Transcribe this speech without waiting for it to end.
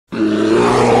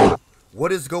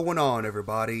What is going on,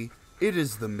 everybody? It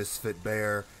is the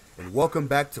Misfitbear, and welcome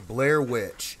back to Blair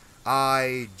Witch.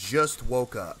 I just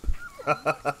woke up.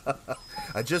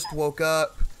 I just woke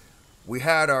up. We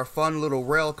had our fun little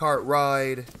rail cart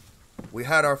ride. We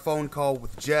had our phone call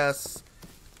with Jess.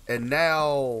 And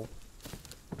now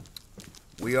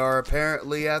we are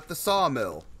apparently at the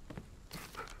sawmill.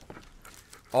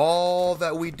 All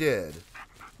that we did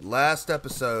last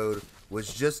episode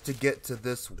was just to get to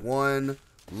this one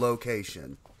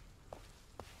location.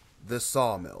 The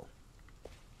sawmill.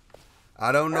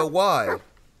 I don't know why.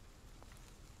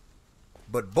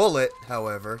 But Bullet,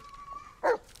 however.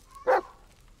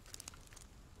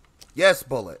 Yes,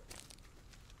 Bullet.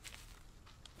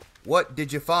 What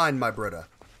did you find, my brother?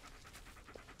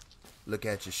 Look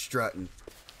at you strutting.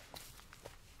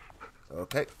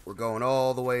 Okay, we're going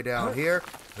all the way down here.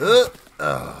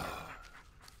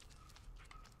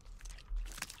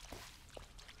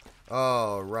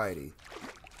 Alrighty.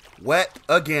 Wet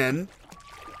again.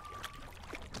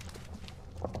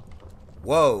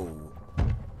 Whoa.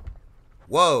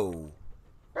 Whoa.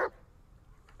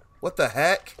 What the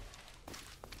heck?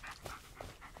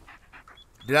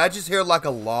 Did I just hear like a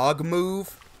log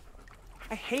move?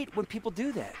 I hate when people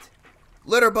do that.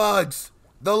 Litter bugs!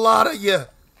 The lot of you!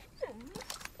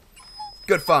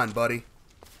 Good find, buddy.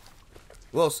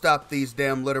 We'll stop these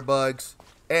damn litter bugs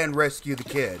and rescue the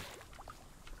kid.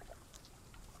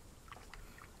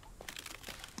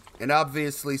 And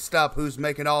obviously stop who's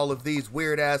making all of these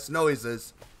weird-ass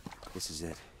noises. This is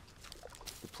it.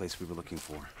 The place we were looking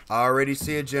for. I already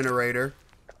see a generator.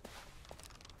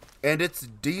 And it's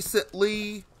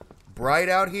decently bright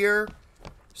out here,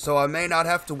 so I may not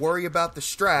have to worry about the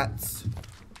strats.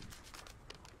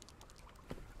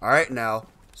 Alright now,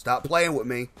 stop playing with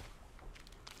me.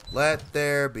 Let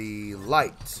there be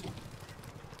light.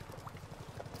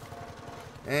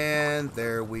 And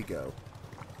there we go.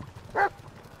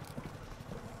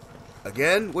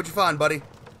 Again? What'd you find, buddy?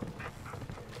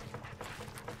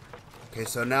 Okay,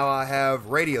 so now I have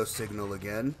radio signal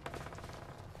again.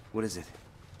 What is it?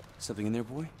 Something in there,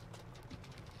 boy?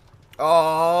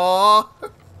 Aww.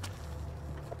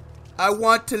 I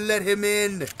want to let him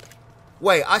in.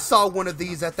 Wait, I saw one of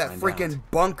these at that freaking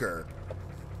bunker.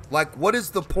 Like, what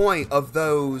is the point of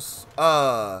those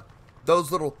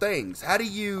little things? How do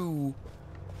you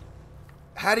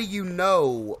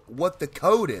know what the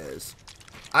code is?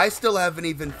 I still haven't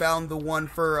even found the one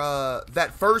for,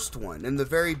 that first one in the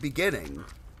very beginning.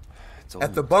 It's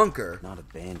at the bunker. Not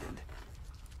abandoned.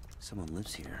 Someone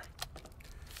lives here.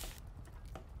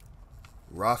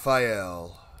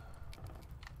 Raphael.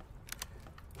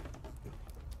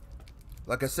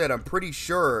 Like I said, I'm pretty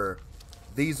sure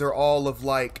these are all of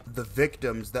like the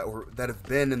victims that have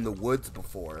been in the woods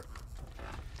before.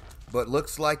 But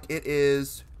looks like it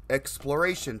is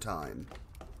exploration time.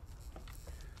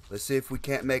 Let's see if we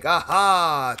can't make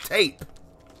tape.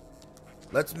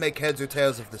 Let's make heads or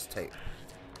tails of this tape.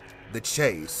 The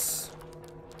chase.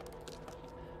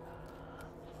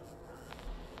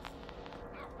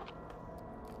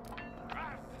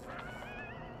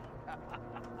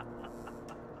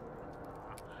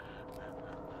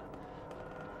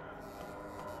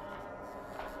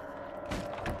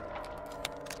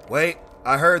 Wait,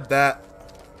 I heard that.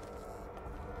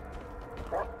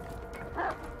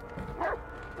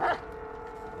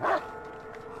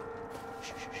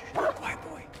 Shh. Quiet,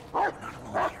 boy. We're not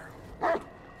alone here.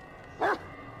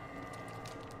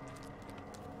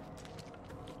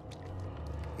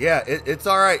 Yeah, it's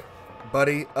alright,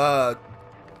 buddy.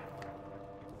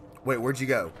 Wait, where'd you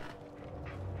go?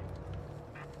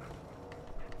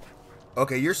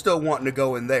 Okay, you're still wanting to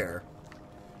go in there.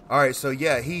 Alright, so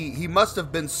yeah, he must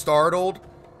have been startled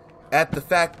at the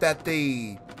fact that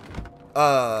the,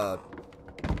 oh,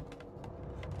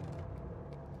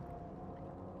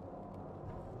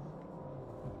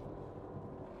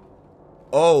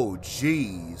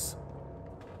 jeez.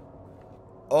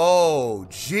 Oh,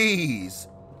 jeez.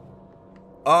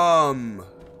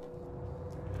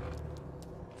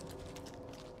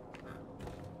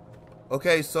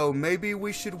 Okay, so maybe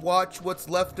we should watch what's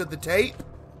left of the tape?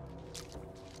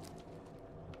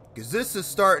 Because this is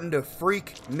starting to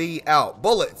freak me out.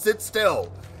 Bullet, sit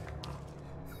still.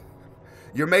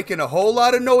 You're making a whole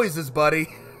lot of noises, buddy.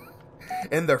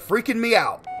 And they're freaking me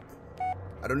out.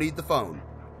 I don't need the phone.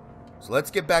 So let's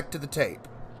get back to the tape.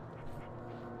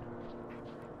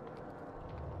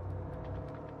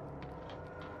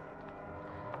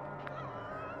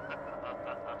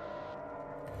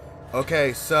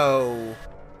 Okay, so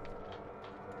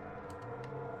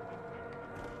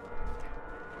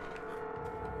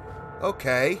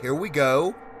Okay, here we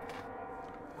go.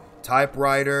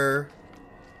 Typewriter.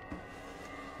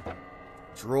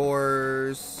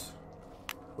 Drawers.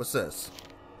 What's this?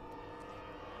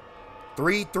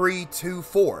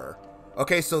 3324.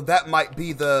 Okay, so that might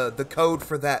be the code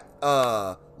for that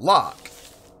lock.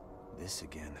 This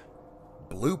again.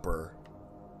 Blooper.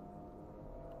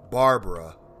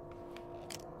 Barbara.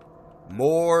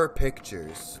 More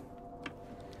pictures.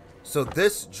 So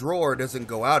this drawer doesn't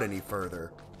go out any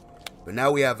further. But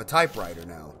now we have a typewriter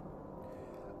now.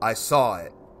 I saw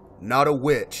it. Not a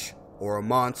witch or a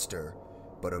monster,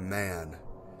 but a man.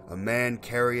 A man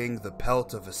carrying the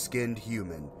pelt of a skinned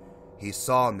human. He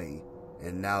saw me,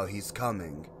 and now he's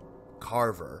coming.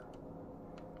 Carver.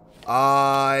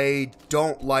 I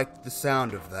don't like the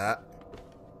sound of that.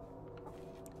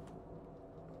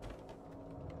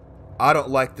 I don't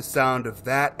like the sound of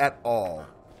that at all.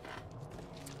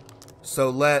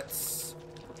 So let's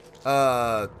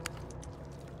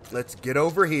get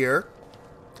over here.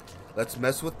 Let's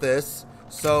mess with this.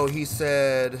 So he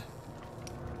said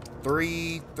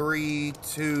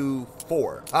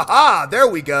 3324. Haha, there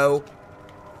we go.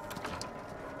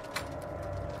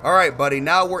 All right, buddy.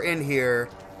 Now we're in here,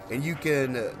 and you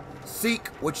can seek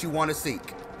what you want to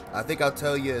seek. I think I'll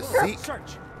tell you seek.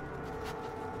 Search.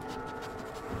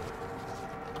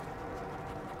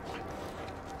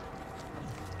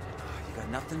 You got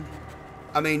nothing?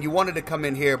 I mean, you wanted to come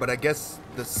in here, but I guess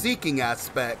the seeking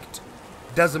aspect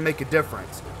doesn't make a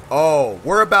difference. Oh,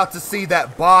 we're about to see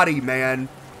that body, man.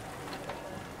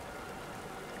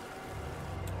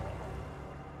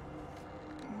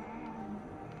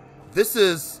 This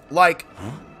is like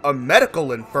a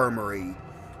medical infirmary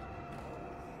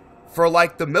for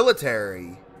like the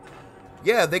military.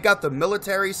 Yeah, they got the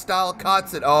military style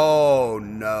cots and oh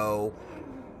no.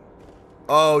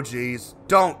 Oh geez,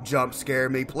 don't jump scare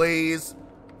me, please.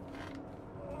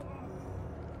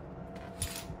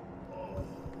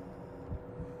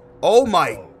 Oh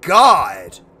my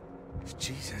God.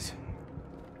 Jesus.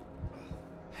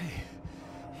 Hey,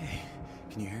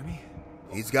 can you hear me?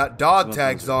 He's got dog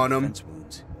tags on him. Defense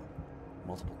wounds.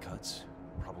 Multiple cuts,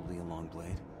 probably a long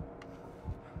blade.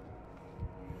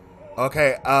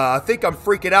 Okay, I think I'm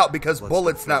freaking out because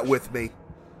Bullet's not with me.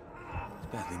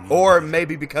 Badly Or mutilated.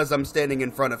 maybe because I'm standing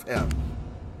in front of him.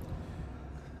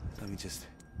 Let me just...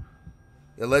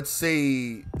 Yeah, let's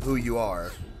see who you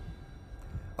are.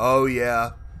 Oh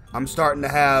yeah, I'm starting to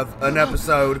have an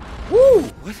episode. Woo!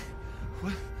 What?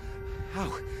 What? How?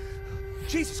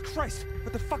 Jesus Christ!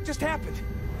 What the fuck just happened?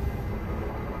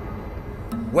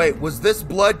 Wait, was this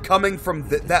blood coming from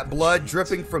that blood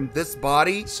dripping from this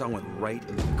body? Sun went right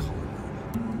into the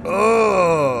collarbone.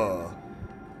 Ugh.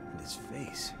 And his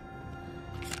face.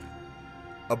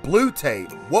 A blue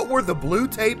tape. What were the blue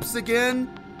tapes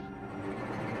again?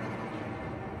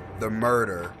 The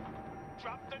murder.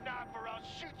 Drop the knife or I'll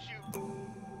shoot you.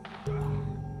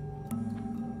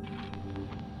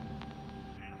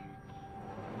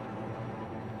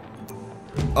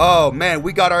 Oh man,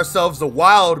 we got ourselves a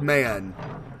wild man.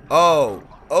 Oh.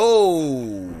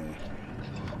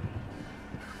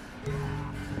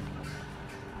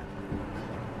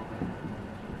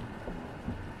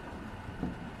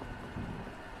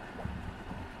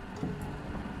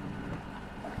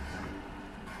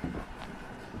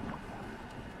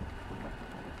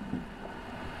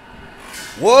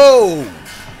 Whoa!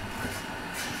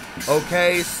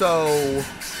 Okay, so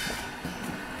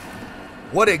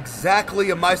what exactly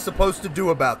am I supposed to do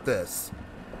about this?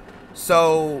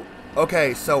 So,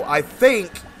 okay, so I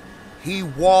think he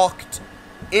walked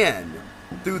in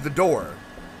through the door.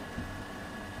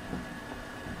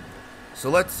 So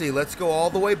let's see, let's go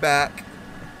all the way back.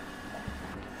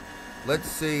 Let's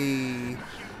see.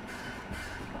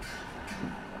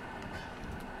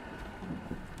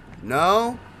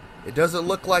 No, it doesn't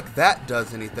look like that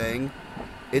does anything.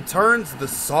 It turns the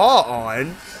saw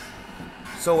on,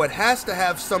 so it has to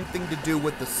have something to do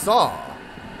with the saw.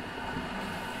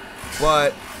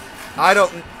 But I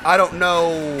don't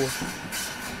know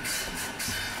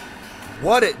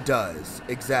what it does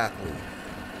exactly.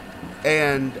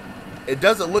 And it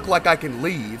doesn't look like I can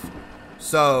leave,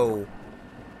 so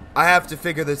I have to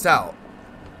figure this out.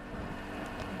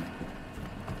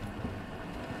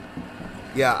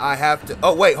 Yeah, I have to.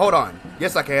 Oh, wait, hold on.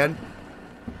 Yes, I can.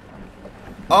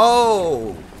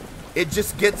 Oh, it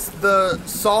just gets the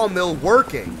sawmill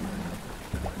working.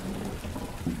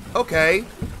 Okay.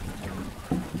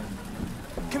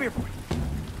 Come here, boy.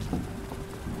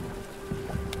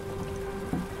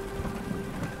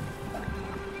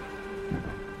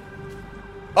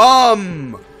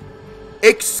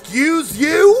 Excuse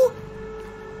you?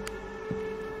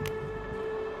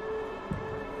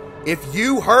 If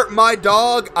you hurt my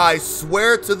dog, I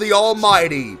swear to the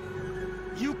Almighty.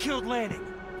 You killed Lanning.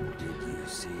 Did you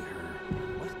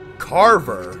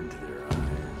Carver. Into their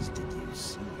eyes, did you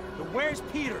see her? But where's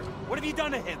Peter? What have you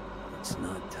done to him? It's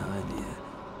not time yet.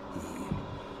 He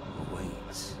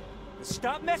awaits.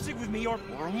 Stop messing with me or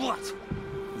what?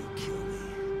 You kill me.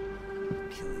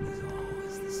 Killing is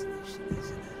always the solution,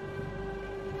 isn't it?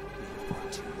 You're far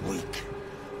too weak,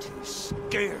 too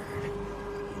scared.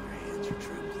 Your hands are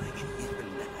trembling even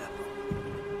now.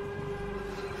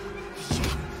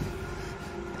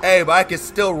 Hey, but I can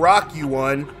still rock you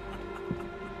one.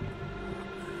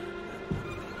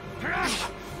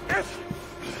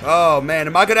 Oh man,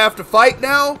 am I gonna have to fight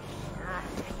now?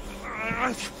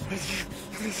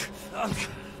 The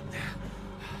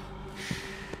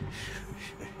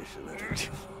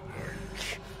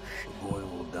boy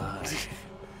will die.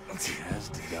 He has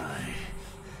to die.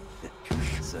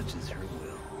 Such is her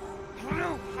will.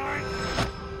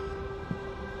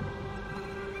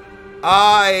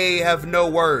 I have no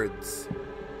words.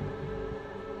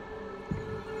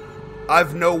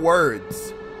 I've no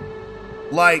words.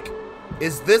 Like,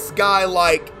 is this guy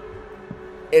like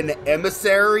an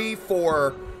emissary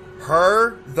for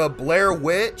her, the Blair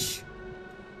Witch?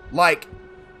 Like,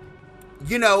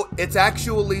 you know, it's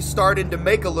actually starting to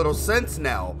make a little sense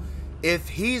now. If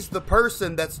he's the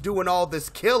person that's doing all this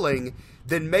killing,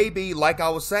 then maybe, like I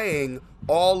was saying,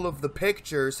 all of the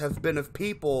pictures have been of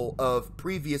people, of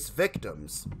previous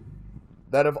victims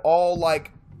that have all,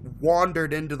 like,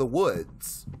 wandered into the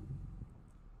woods.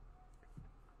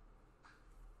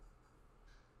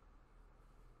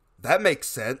 That makes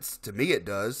sense. To me, it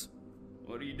does.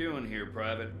 What are you doing here,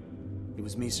 Private? It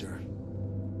was me, sir.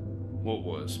 What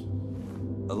was?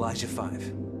 Elijah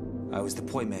 5. I was the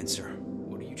point man, sir.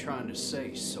 What are you trying to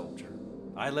say, soldier?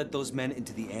 I led those men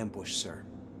into the ambush, sir.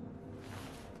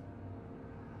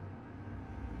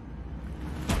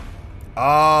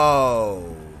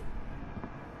 Oh.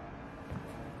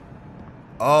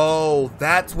 Oh,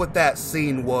 that's what that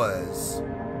scene was.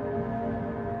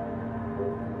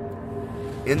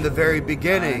 In the very 9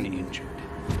 beginning. injured,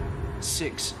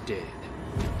 6 dead,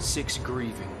 6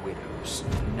 grieving widows,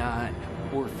 9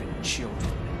 orphan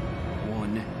children,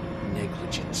 1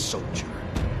 negligent soldier.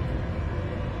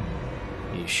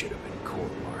 You should have been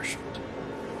court-martialed.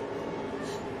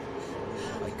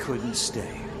 I couldn't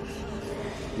stay.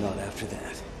 Not after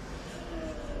that.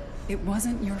 It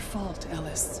wasn't your fault,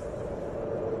 Ellis.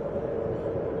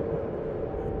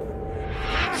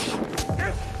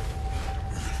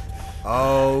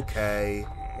 Okay.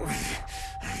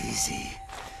 Easy.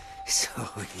 So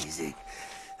easy.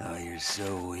 Oh, you're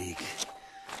so weak.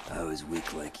 I was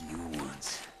weak like you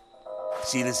once.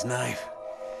 See this knife?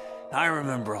 I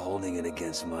remember holding it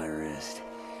against my wrist,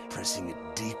 pressing it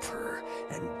deeper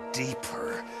and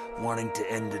deeper, wanting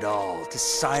to end it all, to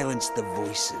silence the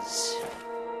voices.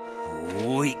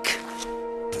 Weak.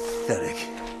 Pathetic.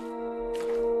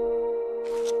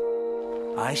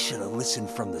 I should have listened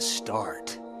from the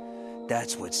start.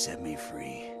 That's what set me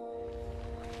free.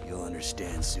 You'll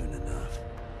understand soon enough.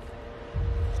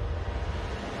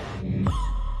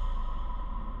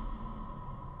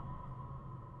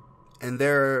 And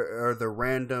there are the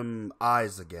random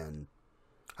eyes again.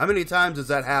 How many times has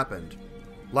that happened?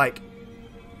 Like,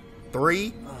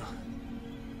 3?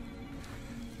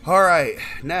 Alright,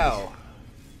 now,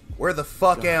 where the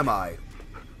fuck am I?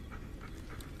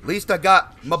 At least I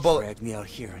got my bullet. Dragged me out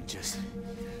here and just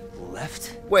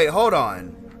left? Wait, hold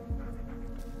on.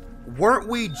 Weren't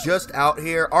we just out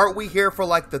here? Aren't we here for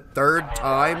like the 3rd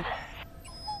time?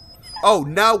 Oh,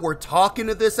 now we're talking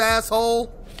to this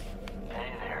asshole?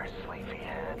 Hey there,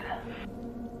 sleepyhead.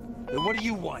 Then what do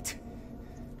you want?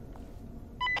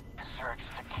 Search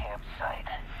the campsite.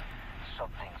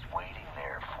 Something's waiting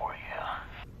there for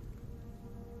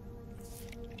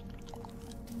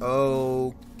you.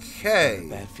 Okay.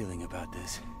 Bad feeling about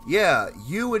this. Yeah,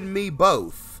 you and me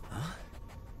both.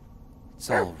 It's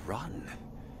all rotten.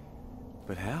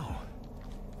 But how?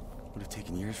 Would have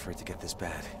taken years for it to get this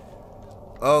bad.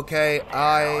 Okay,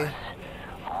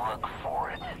 Look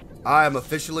for it. I am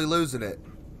officially losing it.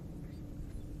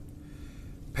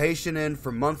 Patient in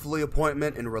for monthly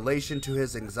appointment in relation to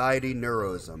his anxiety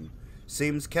neuroism.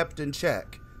 Seems kept in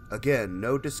check. Again,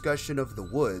 no discussion of the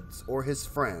woods or his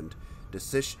friend.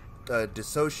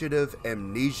 Dissociative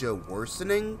amnesia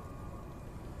worsening?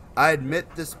 I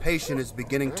admit this patient is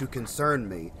beginning to concern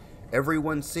me.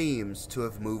 Everyone seems to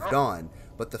have moved on,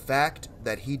 but the fact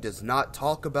that he does not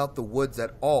talk about the woods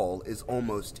at all is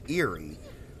almost eerie.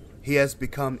 He has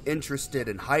become interested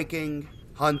in hiking,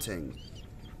 hunting,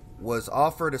 was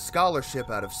offered a scholarship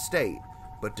out of state,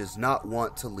 but does not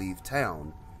want to leave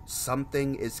town.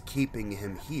 Something is keeping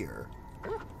him here.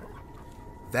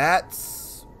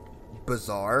 That's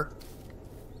bizarre.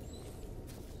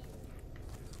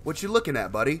 What you looking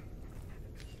at, buddy?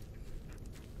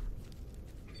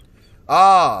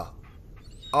 Ah,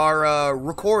 our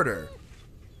recorder.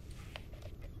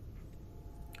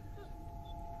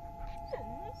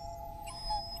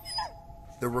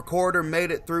 The recorder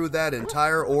made it through that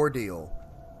entire ordeal.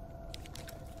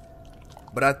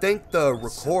 But I think the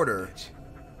recorder...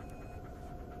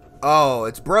 Oh,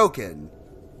 it's broken.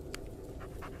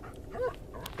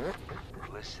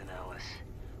 Listen, Alice.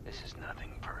 This is nothing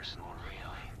personal,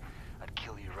 really. I'd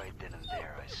kill you right then and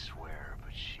there, I swear.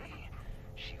 But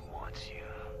she wants you.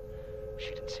 She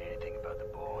didn't say anything about the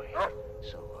boy.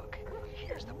 So look,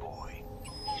 here's the boy.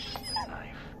 Here's the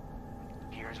knife.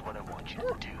 Here's what I want you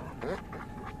to do.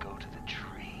 Go to the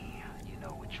tree. You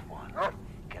know which one.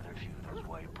 Gather a few of those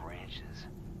white branches.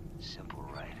 Simple,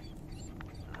 right?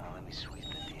 Now let me sweeten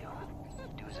the deal.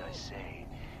 Do as I say,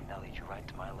 and I'll lead you right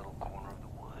to my little corner of the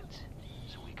woods,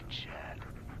 so we can chat,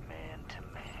 man to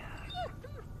man.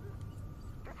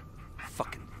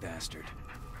 Fucking bastard.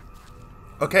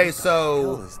 Okay, What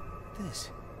so... is this?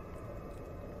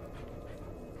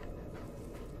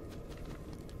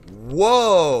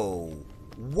 Whoa!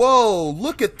 Whoa,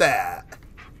 look at that!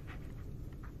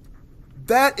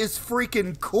 That is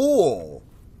freaking cool!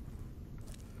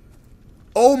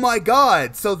 Oh my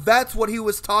god, so that's what he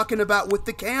was talking about with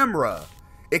the camera.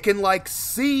 It can, like,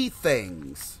 see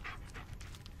things.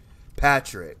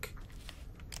 Patrick.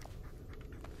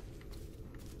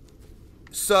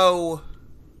 So...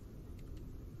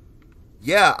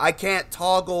 yeah, I can't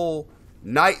toggle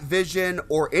night vision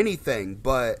or anything,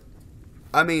 but...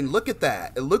 I mean, look at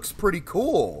that. It looks pretty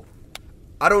cool.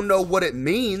 I don't know what it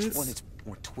means. Which one is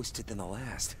more twisted than the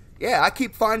last? Yeah, I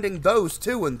keep finding those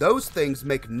too, and those things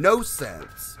make no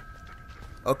sense.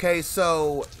 Okay,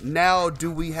 so now do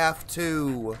we have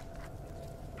to...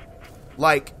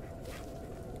 like,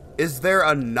 is there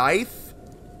a knife?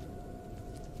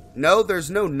 No, there's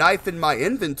no knife in my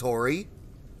inventory.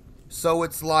 So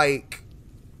it's like...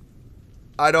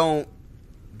 I don't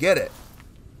get it.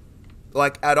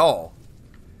 Like, at all.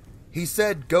 He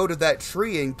said go to that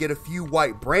tree and get a few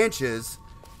white branches,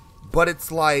 but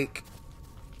it's like,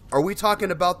 are we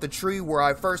talking about the tree where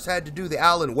I first had to do the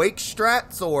Alan Wake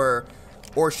strats, or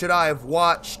should I have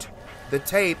watched the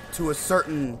tape to a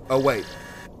certain... oh, wait.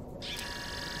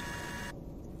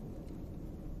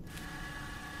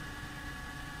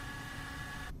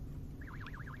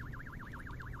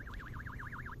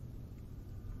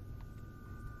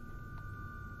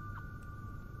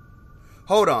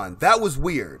 Hold on, that was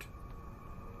weird.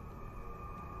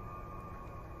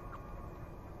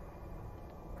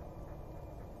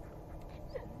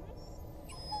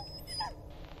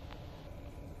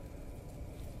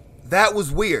 That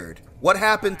was weird. What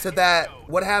happened to that?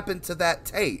 What happened to that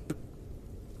tape?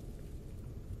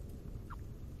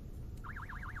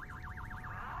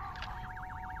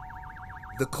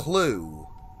 The clue.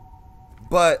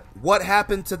 But what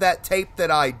happened to that tape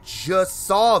that I just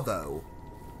saw, though?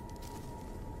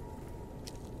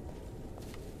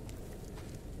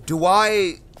 Do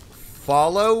I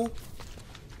follow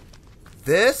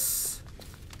this?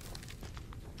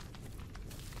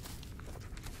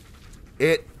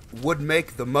 It would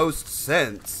make the most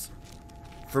sense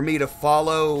for me to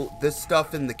follow this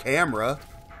stuff in the camera.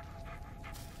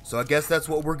 So I guess that's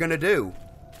what we're gonna do.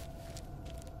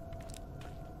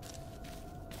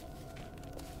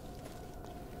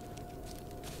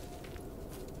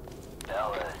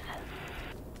 Fellas,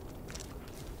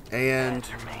 And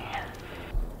answer me.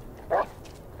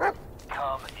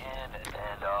 Come in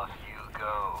and off you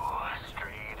go,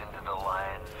 straight into the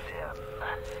lion's den.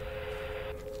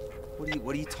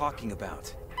 What are you talking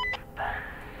about?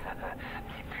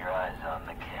 Keep your eyes on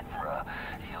the camera.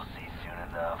 You'll see soon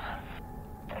enough.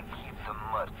 And keep the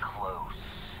mud close,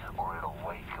 or it'll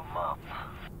wake him up.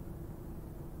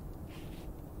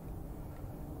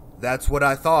 that's what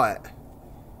I thought.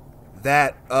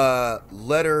 That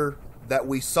letter that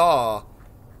we saw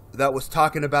that was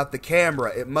talking about the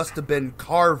camera, it must have been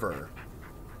Carver.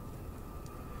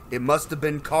 It must have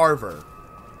been Carver.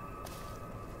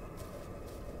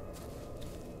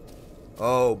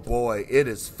 Oh boy, it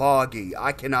is foggy.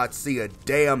 I cannot see a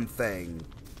damn thing.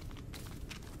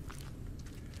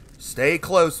 Stay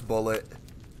close, Bullet.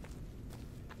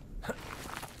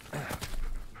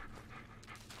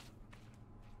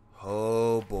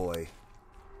 Oh boy.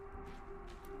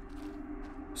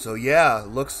 So yeah,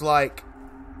 looks like...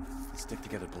 Stick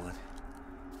together, Bullet.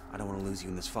 I don't want to lose you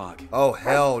in this fog. Oh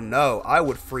hell no, I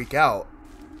would freak out.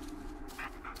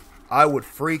 I would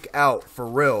freak out for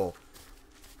real.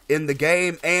 In the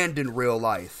game and in real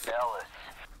life. Ellis,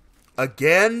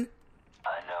 Again?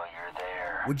 I know you're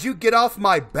there. Would you get off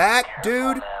my back, Careful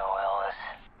dude? now, Ellis.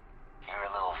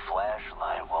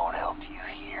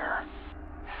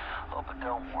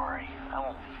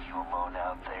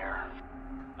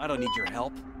 don't need your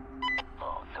help.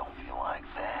 Oh, don't be like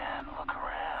that. Look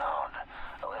around.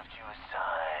 I left you a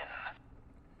sign.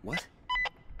 What?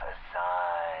 A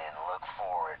sign. Look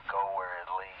for it. Go where it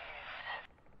leads.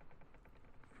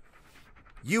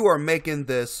 You are making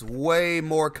this way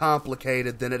more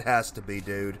complicated than it has to be,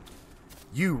 dude.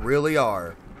 You really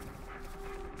are.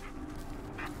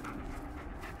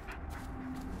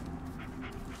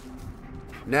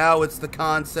 Now it's the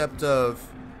concept of...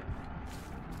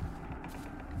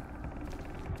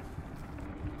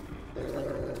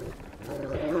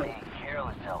 Hey,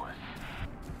 careless, Ellis.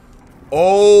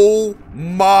 Oh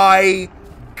my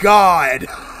God.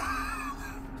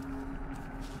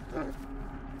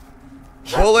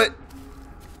 Bullet,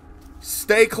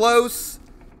 stay close,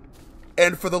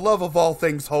 and for the love of all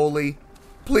things holy,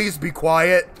 please be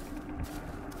quiet.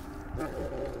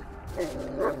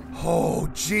 Oh,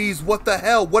 jeez, what the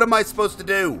hell? What am I supposed to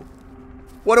do?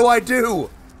 What do I do?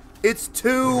 It's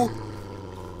too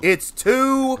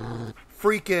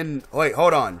freaking... Wait,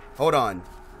 hold on.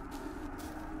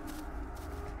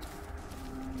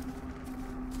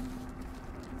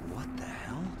 What the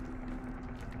hell?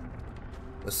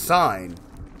 A sign.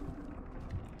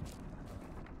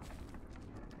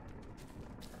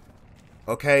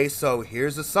 Okay, so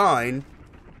here's a sign.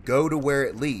 Go to where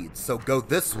it leads. So go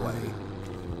this way.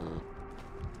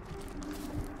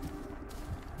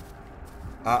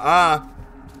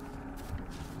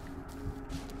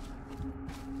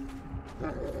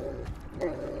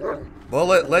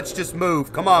 Bullet, let's just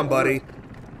move. Come on, buddy.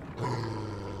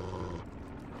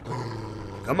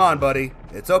 Come on, buddy.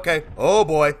 It's okay. Oh,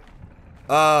 boy.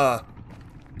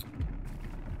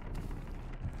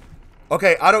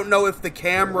 Okay, I don't know if the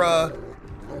camera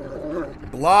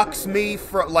blocks me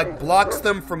from, blocks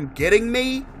them from getting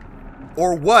me,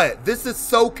 or what. This is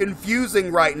so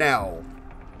confusing right now.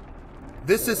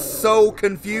 This is so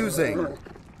confusing.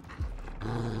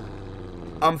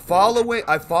 I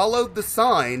followed the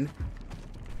sign,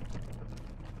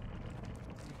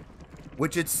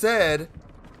 which it said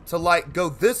to, go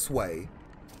this way,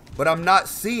 but I'm not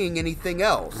seeing anything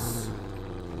else.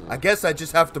 I guess I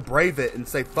just have to brave it and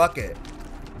say, fuck it.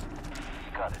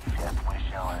 You got a death wish,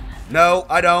 Ellis. No,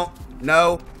 I don't.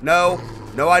 No,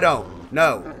 I don't.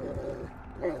 No.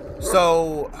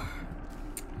 So...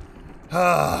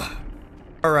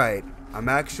 Alright, I'm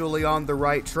actually on the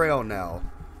right trail now.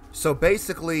 So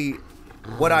basically,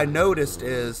 what I noticed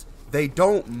is they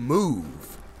don't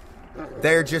move.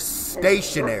 They're just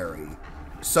stationary.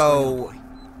 So,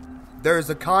 there's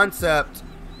a concept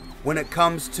when it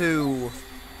comes to...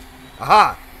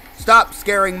 Aha! Stop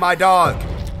scaring my dog!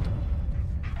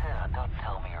 Don't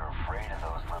tell me you're afraid of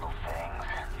those little things.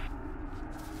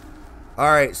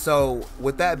 Alright, so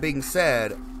with that being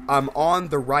said, I'm on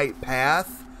the right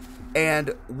path,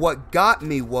 and what got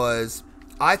me was,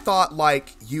 I thought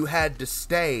you had to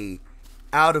stay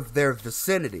out of their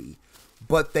vicinity,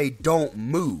 but they don't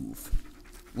move.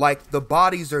 The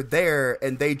bodies are there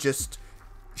and they just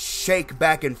shake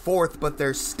back and forth, but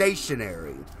they're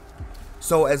stationary.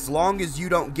 So as long as you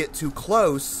don't get too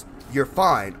close, you're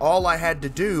fine. All I had to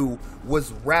do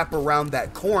was wrap around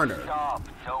that corner. Stop.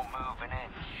 Don't move an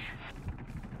inch.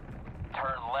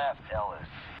 Turn left, Ellis.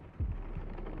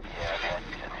 Yeah, that's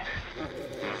it.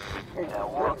 Now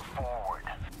walk forward.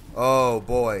 Oh,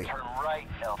 boy. Turn right,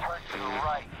 Ellis. Turn to the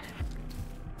right.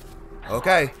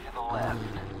 Okay. Slightly to the left.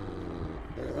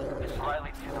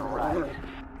 Slightly to the right.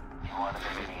 You want to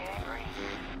make me angry?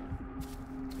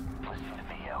 Listen to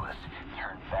me, Ellis.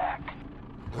 Turn back.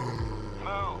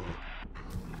 Move.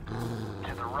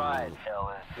 To the right,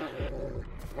 Ellis. You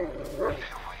really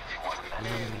want to mess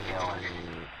with me, Ellis?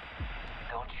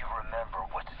 Don't you remember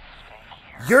what's at stake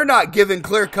here? You're not giving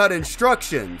clear-cut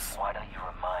instructions. Why don't you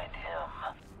remind him?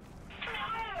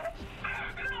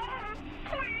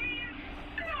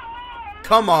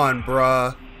 Come on,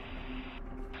 bruh.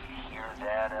 You hear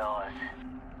that, Ellis?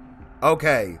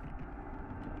 Okay.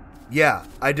 Yeah,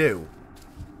 I do.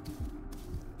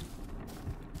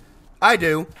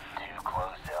 Too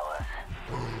close, Ellis.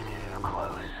 Too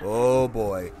close. Oh,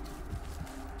 boy.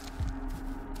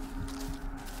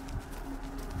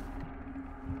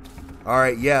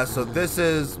 Alright, yeah, so this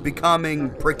is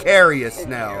becoming precarious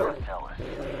now.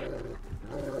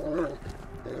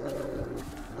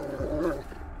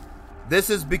 This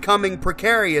is becoming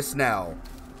precarious now.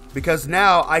 Because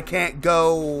now I can't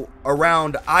go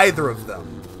around either of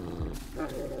them.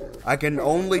 I can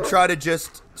only try to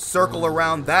just circle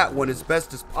around that one as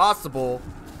best as possible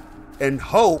and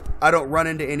hope I don't run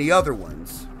into any other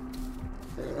ones.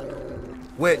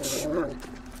 Which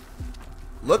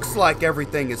looks like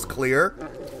everything is clear.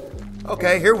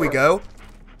 Okay, here we go.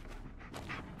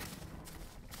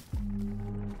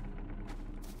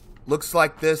 Looks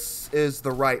like this is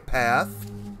the right path.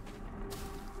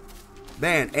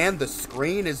 Man, and the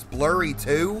screen is blurry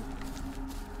too?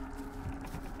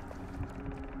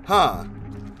 Huh.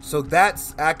 So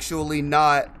that's actually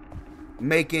not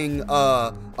making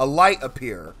a light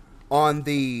appear on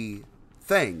the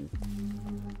thing.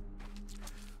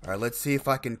 Alright, let's see if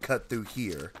I can cut through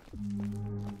here.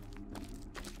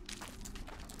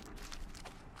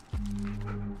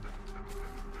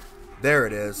 There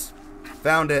it is.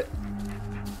 Found it.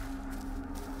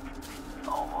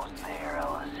 Almost there,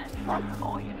 Ellis.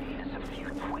 All you need is a few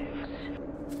twigs.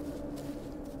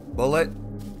 Bullet,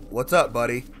 what's up,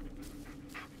 buddy?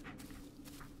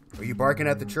 Are you barking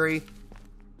at the tree?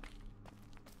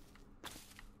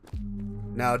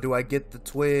 Now, do I get the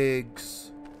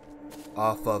twigs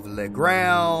off of the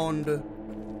ground?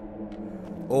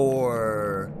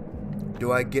 Or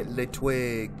do I get the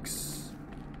twigs?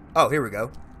 Oh, here we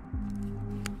go.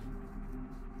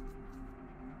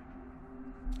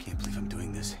 Can't believe I'm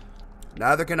doing this.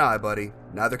 Neither can I, buddy.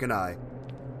 Neither can I.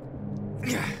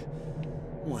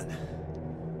 One.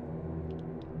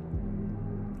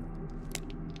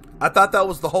 I thought that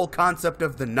was the whole concept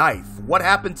of the knife. What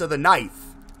happened to the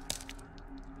knife?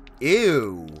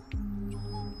 Ew.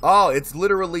 Oh, it's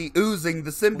literally oozing the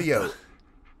symbiote.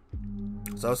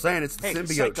 So I was saying it's the Hey,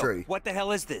 symbiote Psycho, tree. what the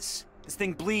hell is this? This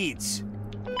thing bleeds.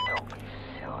 Don't be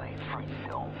silly. Freaks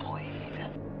don't bleed.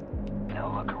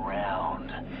 Now look around.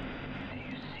 Do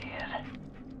you see it?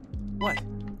 What?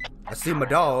 I see my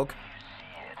dog. You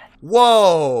see it?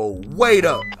 Whoa, wait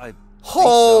up. I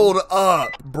Hold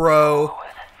up, bro.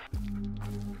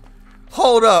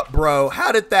 Hold up, bro.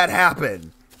 How did that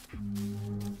happen?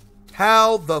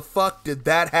 How the fuck did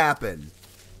that happen?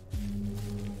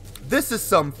 This is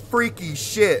some freaky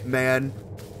shit, man.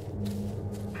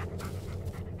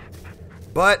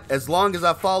 But as long as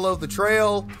I follow the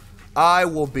trail, I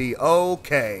will be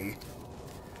okay.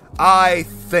 I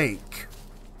think.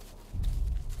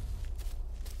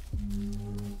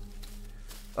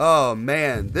 Oh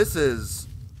man, this is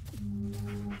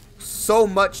so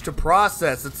much to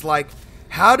process. It's like,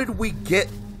 how did we get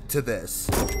to this?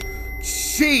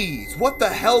 Jeez, what the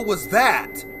hell was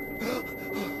that?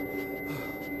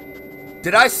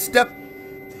 Did I step...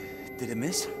 Did it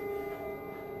miss?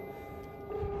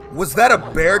 Was that a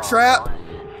bear trap?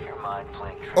 Your mind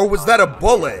playing tricks Or was on that a you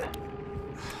bullet?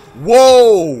 again.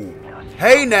 Whoa!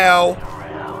 Hey now!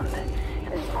 Around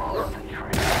and follow the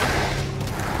trail.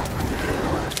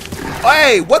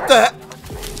 Hey, what the...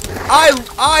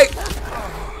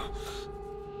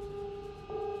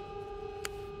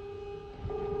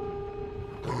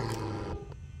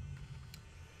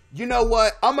 You know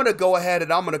what? I'm gonna go ahead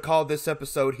and I'm gonna call this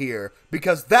episode here,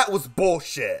 because that was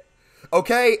bullshit.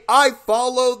 Okay? I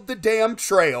followed the damn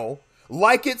trail.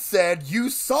 Like it said, you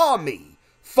saw me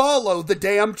follow the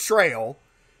damn trail.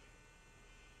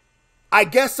 I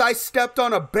guess I stepped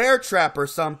on a bear trap or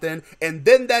something, and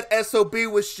then that SOB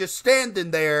was just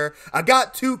standing there. I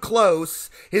got too close.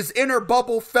 His inner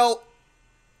bubble felt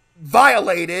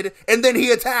violated, and then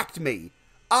he attacked me.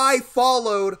 I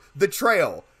followed the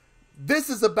trail. This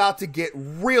is about to get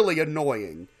really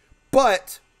annoying,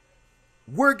 but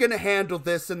we're going to handle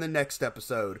this in the next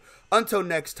episode. Until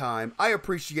next time, I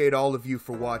appreciate all of you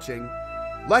for watching.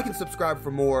 Like and subscribe for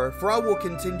more, for I will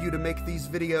continue to make these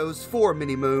videos for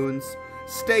Mini Moons.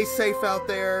 Stay safe out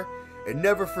there, and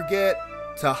never forget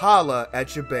to holla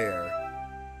at your bear.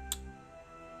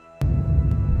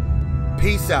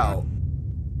 Peace out.